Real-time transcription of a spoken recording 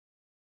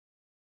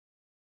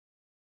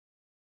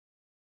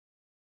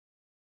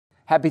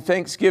Happy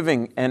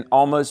Thanksgiving and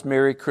almost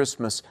Merry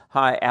Christmas.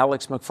 Hi,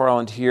 Alex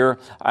McFarland here.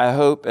 I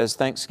hope as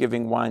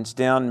Thanksgiving winds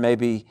down,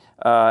 maybe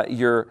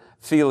you're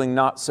feeling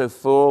not so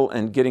full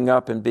and getting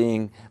up and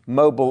being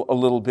mobile a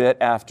little bit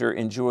after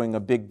enjoying a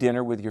big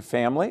dinner with your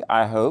family,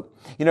 I hope.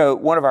 You know,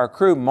 one of our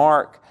crew,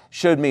 Mark,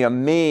 showed me a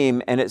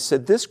meme and it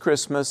said, this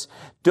Christmas,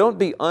 don't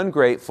be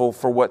ungrateful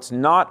for what's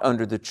not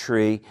under the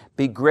tree.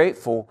 Be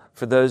grateful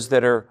for those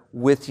that are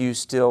with you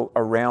still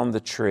around the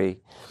tree.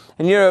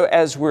 And you know,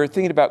 as we're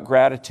thinking about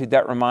gratitude,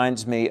 that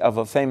reminds me of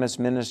a famous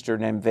minister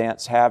named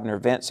Vance Havner.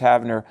 Vance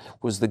Havner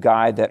was the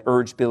guy that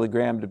urged Billy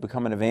Graham to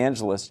become an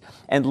evangelist.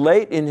 And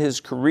late in his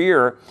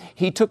career,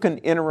 he took an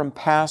interim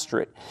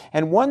pastorate.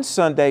 And one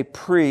Sunday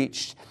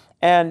preached,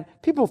 and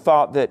people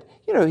thought that,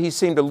 you know, he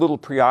seemed a little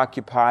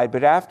preoccupied.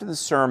 But after the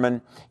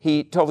sermon,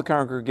 he told the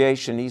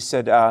congregation, he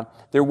said,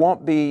 there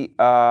won't be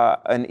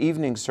an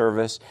evening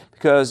service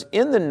because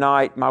in the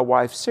night, my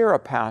wife Sarah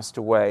passed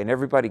away. And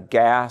everybody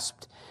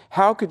gasped.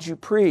 How could you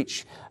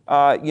preach,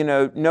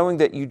 knowing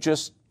that you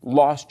just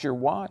lost your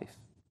wife?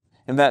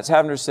 And Vance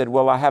Havner said,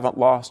 well, I haven't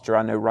lost her.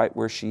 I know right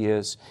where she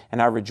is,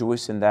 and I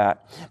rejoice in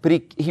that. But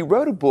he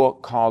wrote a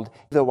book called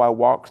Though I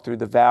Walked Through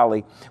the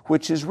Valley,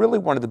 which is really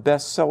one of the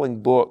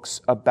best-selling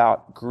books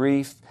about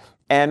grief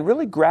and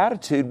really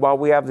gratitude while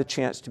we have the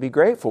chance to be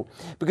grateful.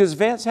 Because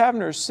Vance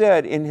Havner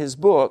said in his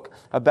book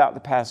about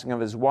the passing of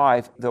his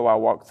wife, Though I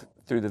Walked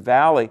Through the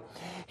Valley,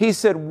 he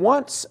said,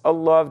 once a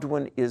loved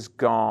one is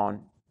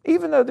gone,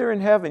 even though they're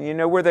in heaven, you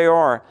know where they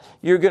are.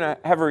 You're going to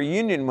have a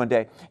reunion one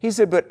day. He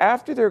said, but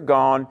after they're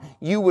gone,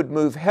 you would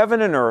move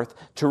heaven and earth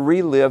to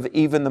relive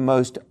even the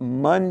most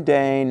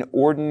mundane,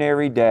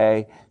 ordinary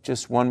day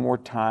just one more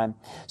time.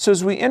 So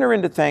as we enter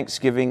into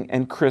Thanksgiving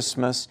and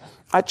Christmas,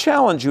 I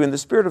challenge you in the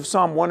spirit of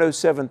Psalm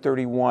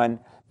 107:31,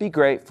 be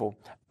grateful.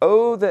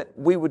 Oh, that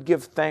we would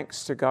give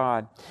thanks to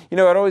God. You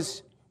know, it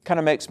always kind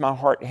of makes my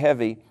heart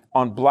heavy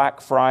on Black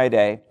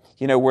Friday,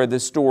 you know, where the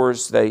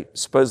stores, they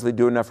supposedly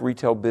do enough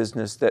retail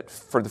business that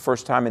for the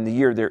first time in the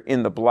year, they're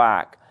in the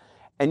black.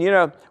 And, you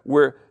know,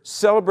 we're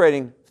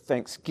celebrating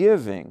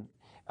Thanksgiving.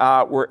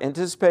 We're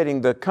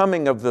anticipating the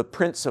coming of the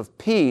Prince of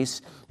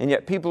Peace, and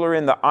yet people are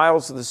in the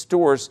aisles of the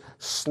stores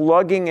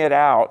slugging it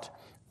out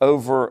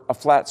over a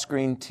flat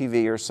screen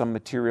TV or some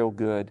material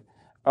good.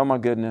 Oh my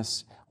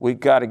goodness, we've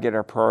got to get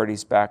our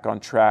priorities back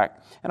on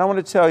track. And I want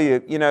to tell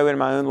you, you know, in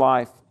my own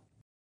life,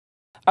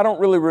 I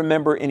don't really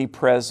remember any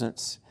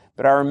presents.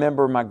 But I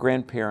remember my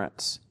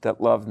grandparents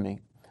that loved me.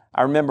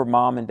 I remember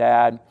mom and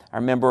dad. I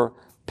remember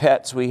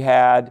pets we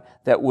had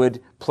that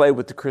would play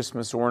with the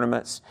Christmas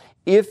ornaments.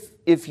 If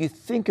you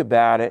think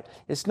about it,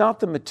 it's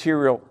not the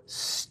material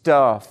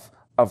stuff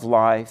of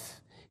life.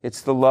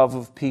 It's the love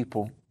of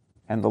people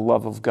and the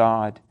love of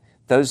God.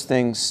 Those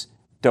things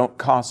don't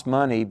cost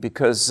money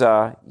because,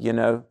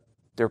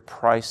 they're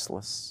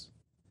priceless.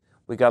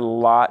 We got a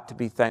lot to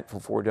be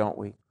thankful for, don't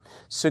we?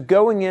 So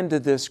going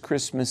into this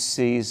Christmas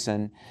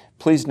season,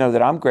 please know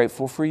that I'm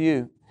grateful for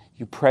you.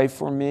 You pray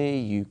for me,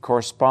 you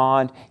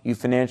correspond, you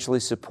financially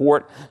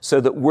support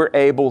so that we're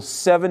able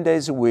 7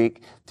 days a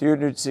week,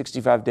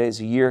 365 days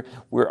a year.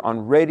 We're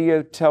on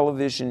radio,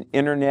 television,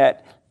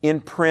 internet, in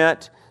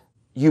print,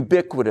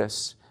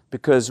 ubiquitous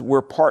because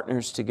we're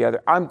partners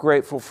together. I'm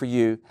grateful for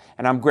you,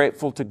 and I'm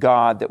grateful to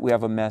God that we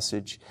have a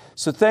message.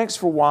 So thanks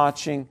for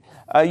watching.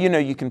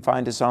 You can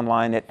find us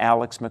online at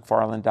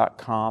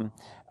alexmcfarland.com.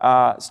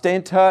 Stay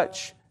in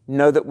touch,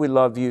 know that we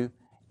love you,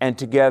 and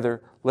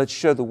together, let's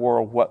show the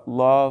world what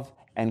love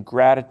and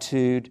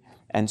gratitude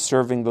and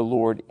serving the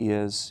Lord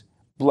is.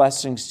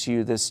 Blessings to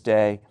you this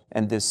day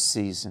and this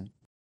season.